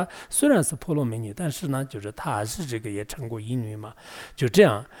就是她虽然是婆罗门女，但是呢，就是她还是这个也成过音女嘛，就这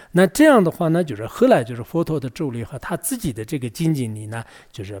样。那这样的话呢，就是后来就是佛陀的咒力和他自己的这个精进里呢，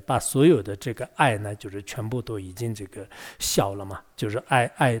就是把所有的这个爱呢，就是全部都已经这个消了嘛，就是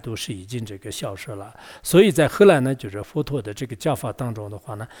爱都是已经这个消失了。所以在后来呢，就是佛陀的这个教法当中的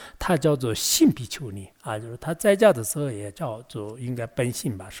话呢，它叫做信比丘尼啊，就是他在家的时候也叫做应该本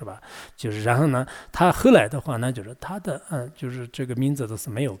性吧，是吧？就是然后呢，他后来的话呢，就是他的就是这个名字都是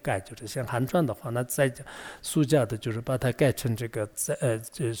没有改，就是像韩传的话呢，在出家的就是把它改成这个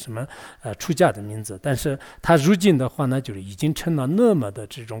这什么出家的名字，但是他如今的话呢，就是已经成了那么的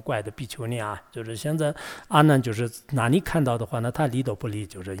这种怪的比丘尼啊，就是现在阿难就是哪里看到的话呢，他理都不理，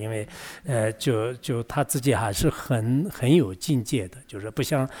就是因为就他自己还是很有境界的，就是不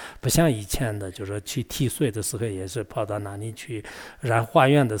像以前的，就是去剃岁的时候也是跑到哪里去，然后化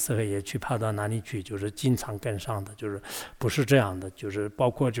缘的时候也去跑到哪里去，就是经常跟上的，就是不是这样的，就是包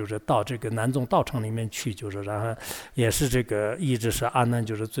括就是到这个南宗道场里面去，就是然后也是这个一直是阿难，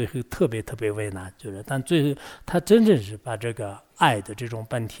就是最后特别为难，就是但最后他真正是把这个爱的这种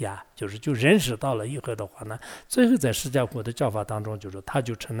本体啊，就认识到了以后的话呢，最后在释迦佛的教法当中，就是他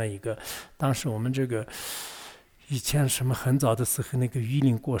就成了一个，当时我们这个以前什么很早的时候那个玉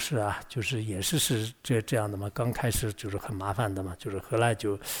林过世啊，就是也是这样的嘛，刚开始就是很麻烦的嘛，就是后来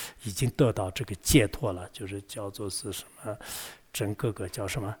就已经得到这个解脱了，就是叫做是什么真哥哥叫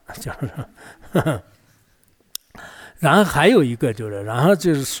什么叫什么然后还有一个就是，然后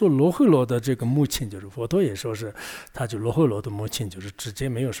就是说罗睺罗的这个母亲，就是佛陀也说是，他就罗睺罗的母亲就是直接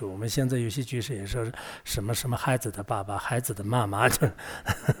没有说，我们现在有些居士也说什么孩子的爸爸、孩子的妈妈，就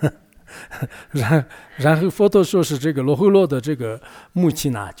然后佛陀说是这个罗睺罗的这个母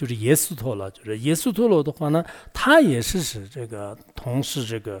亲呢，就是耶输陀罗，就是耶输陀罗的话呢，他也是这个同时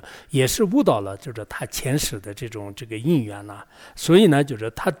这个也是悟到了，就是他前世的这个因缘呐，所以呢，就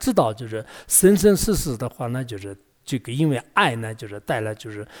是他知道就是生生世世的话呢，就是这个因为爱呢，就是带来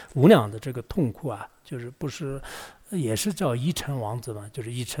就是无量的这个痛苦啊，就是不是也是叫一尘王子嘛，就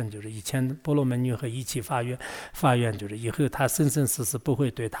是一尘就是以前婆罗门女和一起发愿，就是以后他生生世世不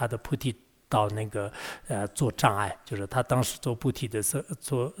会对他的菩提到那个做障碍，就是他当时做菩提的时候，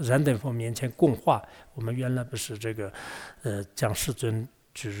做燃灯佛面前供化，我们原来不是这个讲世尊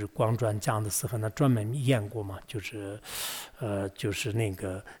就是广转讲的时候呢，专门演过嘛，就是那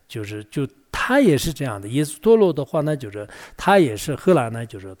个就他也是这样的，耶输陀罗的话呢，就是他也是后来呢，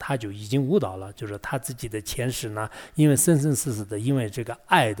就是他就已经悟到了，就是他自己的前世呢，因为生生世世的，因为这个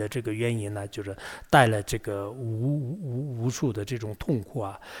爱的这个原因呢，就是带来这个无数的这种痛苦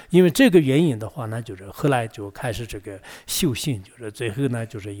啊。因为这个原因的话呢，就是后来就开始这个修行，就是最后呢，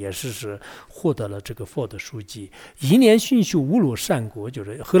就是也是获得了这个佛的书记，一年熏修无漏善果，就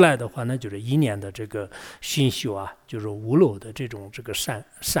是后来的话呢，就是一年的这个熏修啊，就是无漏的这个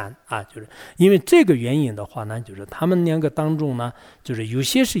善啊，就是因为这个原因的话呢，就是他们两个当中呢，就是有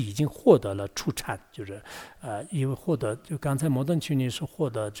些是已经获得了初禅，就是因为获得就刚才摩登群里是获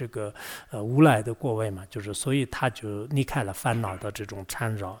得这个无赖的果位嘛，就是所以他就离开了烦恼的这种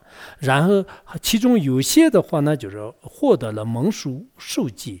缠绕，然后其中有些的话呢，就是获得了蒙受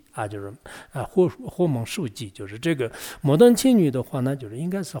记啊，就是获蒙受记，就是这个摩登伽女的话呢，就是应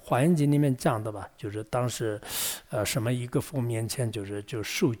该是华严经里面讲的吧，就是当时什么一个佛面前就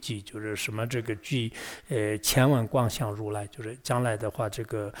受记，就是什么这个具千万光相如来，就是将来的话这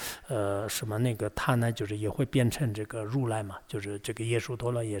个什么那个他呢，就是也会变成这个如来嘛，就是这个耶输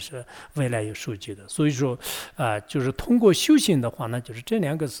陀罗也是未来有数据的，所以说就是通过修行的话呢，就是这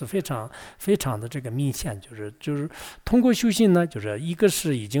两个是非常的这个明显，就是通过修行呢，就是一个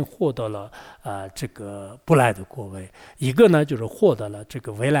是已经获得了这个不赖的果位，一个呢就是获得了这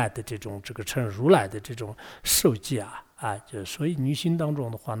个未来的这个成如来的这种受记啊。啊，就所以女性当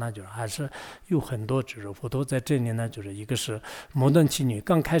中的话，那就是还是有很多就是佛陀在这里呢，就是一个是摩登妻女，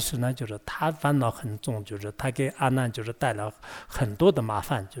刚开始呢就是她烦恼很重，就是她给阿难就是带来很多的麻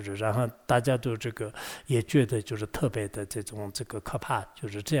烦，就是然后大家都这个也觉得就是特别的这个可怕，就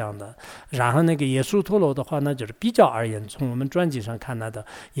是这样的。然后那个耶输陀罗的话呢，就是比较而言，从我们传记上看来的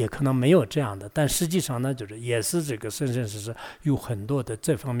也可能没有这样的，但实际上呢，就是也是这个生生世世有很多的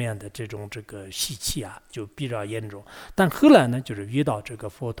这方面的这个习气啊，就比较严重。但后来呢，就是遇到这个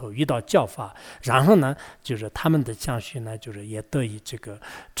佛陀，遇到教法，然后呢，就是他们的相续呢，就是也得以这个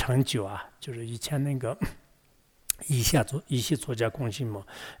成就啊。就是以前那个一些作家空心魔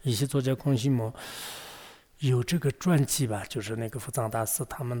有这个传记吧，就是那个福藏大师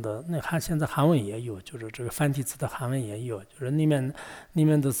他们的那现在韩文也有，就是这个繁体字的韩文也有，就是里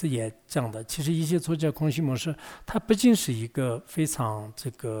面都是也讲的。其实一些作家空心魔是，她不仅是一个非常这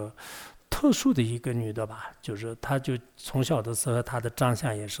个特殊的一个女的吧，就是她就从小的时候她的长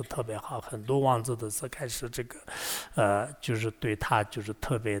相也是特别好，很多王子的时候开始这个就是对她就是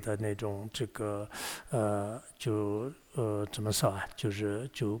特别的那种这个怎么说啊，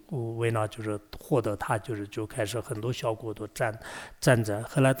就为了就是获得她就开始很多小国都战争，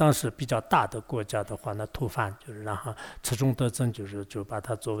后来当时比较大的国家的话呢突犯，就是然后持中得正，就把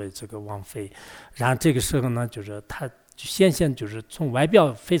她作为这个王妃，然后这个时候呢就是她显现就是从外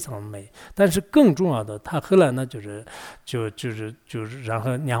表非常美，但是更重要的，他后来呢就是然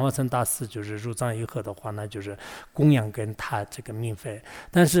后莲花生大师就是入藏以后的话呢，就是供养跟他这个命妃。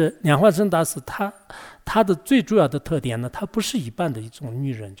但是莲花生大师他的最主要的特点呢，他不是一般的一种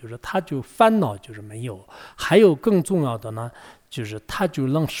女人，就是他就烦恼就是没有，还有更重要的呢，就是他就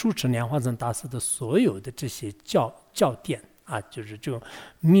能熟知莲花生大师的所有的这些教典。啊，就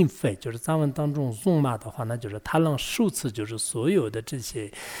命妃，就是藏文当中宗马的话呢，就是他能受持就是所有的这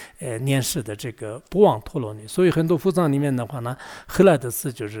些念世的这个不忘陀罗尼，所以很多佛藏里面的话呢，后来的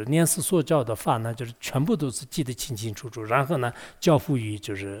是就是念世所教的法呢，就是全部都是记得清清楚楚，然后呢交付于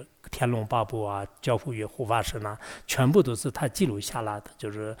就是天龙八部啊，交付于护法神啊，全部都是他记录下来的，就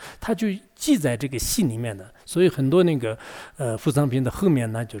是他就记在这个心里面的。所以很多那个佛藏品的后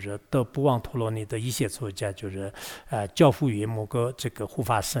面呢，就是都不忘陀罗尼的一些作家，就是交付于某个这个护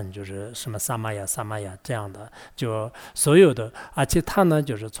法神，就是什么萨玛雅这样的，就所有的。而且他呢，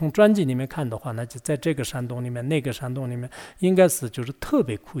就是从传记里面看的话呢，就在这个山洞里面，那个山洞里面，应该是就是特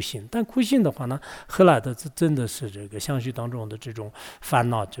别苦行。但苦行的话呢，后来的真的是这个相续当中的这种烦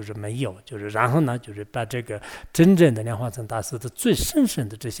恼就是没有，就是然后呢，就是把这个真正的莲花生大师的最深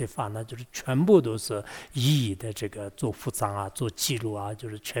的这些法呢，就是全部都是一一的这个做复藏啊，做记录啊，就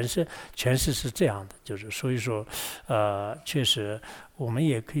是全是这样的，就是所以说，确实。我们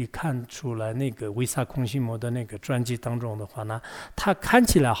也可以看出来，那个维萨空心魔的那个传记当中的话呢，他看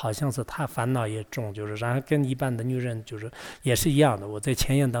起来好像是他烦恼也重，就是然后跟一般的女人就是也是一样的。我在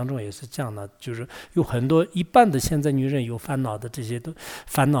前言当中也是这样的，就是有很多一般的现在女人有烦恼的这些都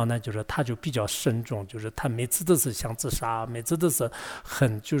烦恼呢，就是她就比较慎重，就是她每次都是想自杀，每次都是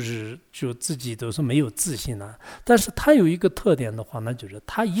很就自己都是没有自信啊。但是她有一个特点的话呢，就是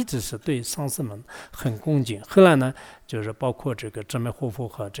她一直是对上师们很恭敬。后来呢，就是包括这个真美活佛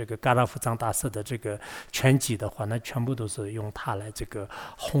和这个嘎达福藏大师的这个全集的话，那全部都是用它来这个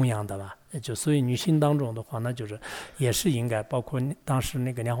弘扬的吧。就所以女性当中的话，那就是也是应该包括当时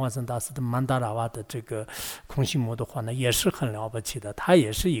那个莲花生大师的曼达拉瓦的这个空心魔的话呢，也是很了不起的。她也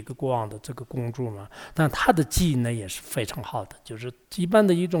是一个国王的这个公主嘛，但她的基因呢也是非常好的。就是一般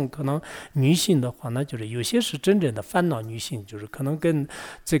的一种可能女性的话呢，就是有些是真正的烦恼女性，就是可能跟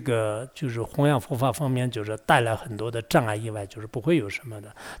这个就是弘扬佛法方面就是带来很多的障碍以外，就是不会有什么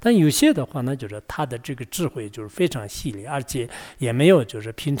的。但有些的话呢，就是她的这个智慧就是非常细腻，而且也没有就是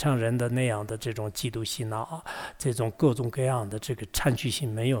平常人的那样的这种嫉妒心啊，这种各种各样的这个参取心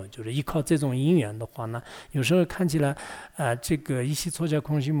没有，就是依靠这种因缘的话呢，有时候看起来这个一些作家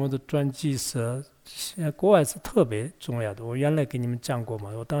空心魔的传记是国外是特别重要的。我原来给你们讲过嘛，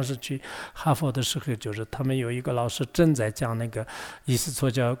我当时去哈佛的时候，就是他们有一个老师正在讲那个伊斯作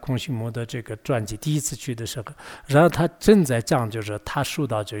家空心魔的这个传记，第一次去的时候，然后他正在讲就是他受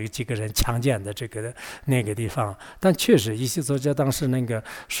到就有几个人强奸的这个那个地方，但确实伊斯作家当时那个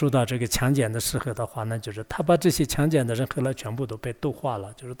受到这个强奸的时候的话呢，就是他把这些强奸的人后来全部都被度化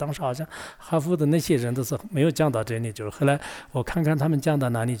了，就是当时好像哈佛的那些人都是没有讲到这里，就是后来我看看他们讲到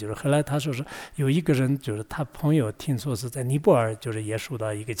哪里，就是后来他说是有一个人就是他朋友听说是在尼泊尔就是也受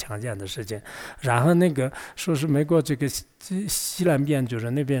到一个强奸的事情，然后那个说是美国这个西南边就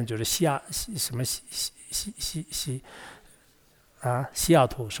是那边就是西什么西西雅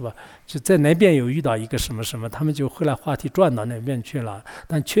图是吧？就在那边有遇到一个什么什么，他们就后来话题转到那边去了。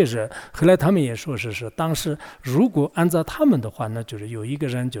但确实后来他们也说是当时如果按照他们的话呢，就是有一个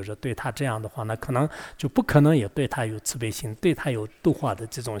人就是对他这样的话呢，可能就不可能也对他有慈悲心，对他有度化的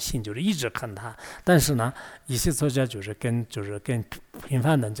这种心，就是一直恨他。但是呢，一些作家就是跟平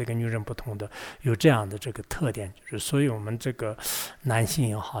凡的这个女人不同的，有这样的这个特点，就是所以我们这个男性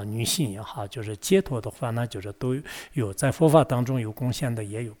也好，女性也好，就是解脱的话呢，就是都有在佛法当中有贡献的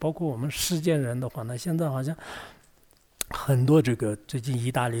也有，包括我们世间人的话呢，现在好像很多这个最近意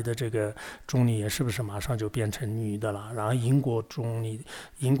大利的这个总理也是不是马上就变成女的了？然后英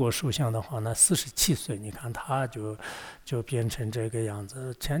国首相的话呢，47岁，你看他就变成这个样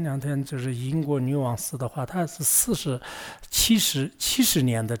子。前2天就是英国女王死的话，她是70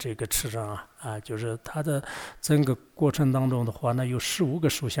年的这个执政就是她的整个过程当中的话呢，有15个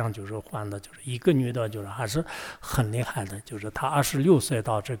首相就是换的，就是一个女的，就是还是很厉害的。就是她26岁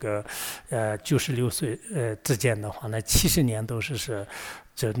到这个96岁之间的话呢，70年都是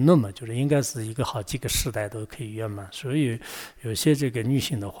就那么就是应该是一个好几个时代都可以圆满。所以有些这个女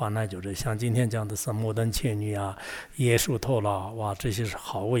性的话呢，就是像今天讲的是摩登倩女耶稣头脑，哇，这些是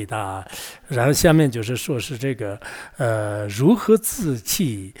好伟大然后下面就是说是这个如何自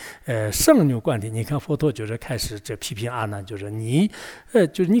弃圣女观点。你看佛陀就是开始这批评阿难，就是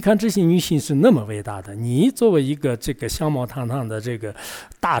就是你看这些女性是那么伟大的，你作为一个这个相貌堂堂的这个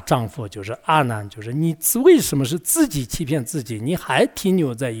大丈夫，就是阿难，就是你为什么是自己欺骗自己？你还停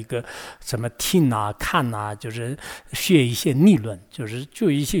留在一个什么听看就是学一些理论，就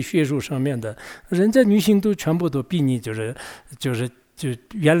一些学术上面的，人家女性都全部都比你就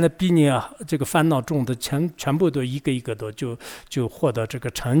原来比你这个烦恼重的全部都一个一个都就获得这个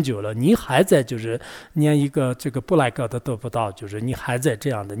成就了，你还在就是连一个这个布莱克都得不到，就是你还在这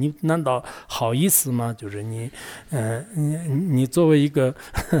样的，你难道好意思吗？就是你作为一个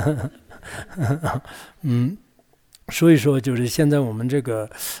所以说就是现在我们这个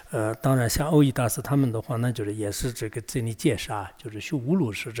当然像欧义大师他们的话呢，就是也是这个真理戒杀，就是修无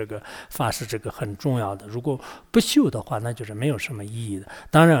鲁是这个法是这个很重要的，如果不修的话那就是没有什么意义的。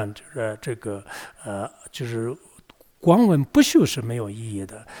当然就是这个就是光问不修是没有意义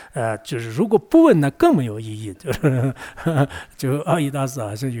的，就是如果不问那更没有意义，就阿依大师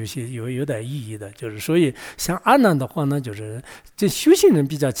是有点意义的，就是所以像阿难的话呢，就是这修行人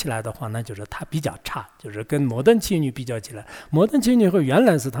比较起来的话呢，就是他比较差，就是跟摩登伽女比较起来，摩登伽女和原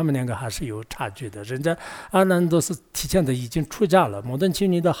来是他们两个还是有差距的，人家阿难都是提前的已经出家了，摩登伽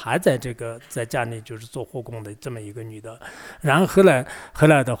女的还在在家里就是做护工的这么一个女的，然后后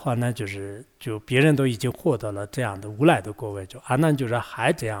来的话呢，就别人都已经获得了这样的无赖的果位，就阿难就是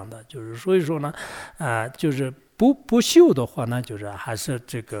还这样的，就是所以说呢，就是不修的话呢，就是还是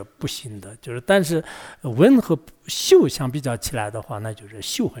这个不行的，就是但是问和修相比较起来的话呢，就是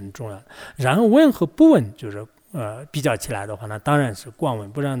修很重要，然后问和不问就是比较起来的话呢，当然是光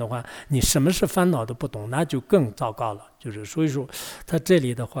问，不然的话你什么是烦恼都不懂，那就更糟糕了。就是所以说他这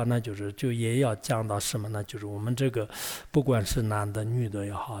里的话呢，就也要讲到什么呢，就是我们这个不管是男的女的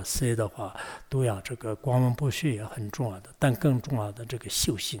也好，谁的话都要这个光问不学也很重要的，但更重要的这个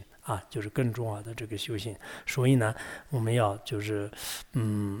修行就是更重要的这个修行。所以呢我们要就是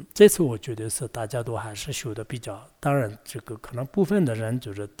这次我觉得是大家都还是修的比较，当然这个可能部分的人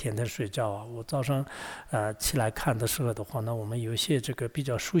就是天天睡觉我早上起来看的时候的话呢，我们有些这个比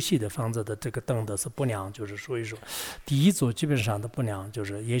较熟悉的房子的这个灯的是不亮，就是所以说第一组基本上都不亮，就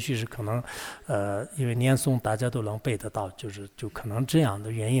是也许是可能因为念诵大家都能背得到，就可能这样的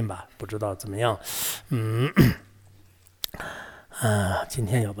原因吧，不知道怎么样。今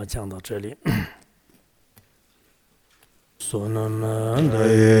天要不讲到这里。所那么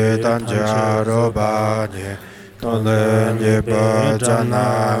的单加罗巴尼，多伦尼巴扎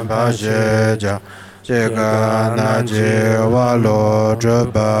南巴谢加，这个那杰瓦罗这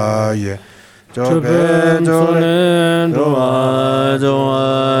巴耶。这边中人中爱中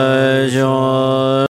爱相。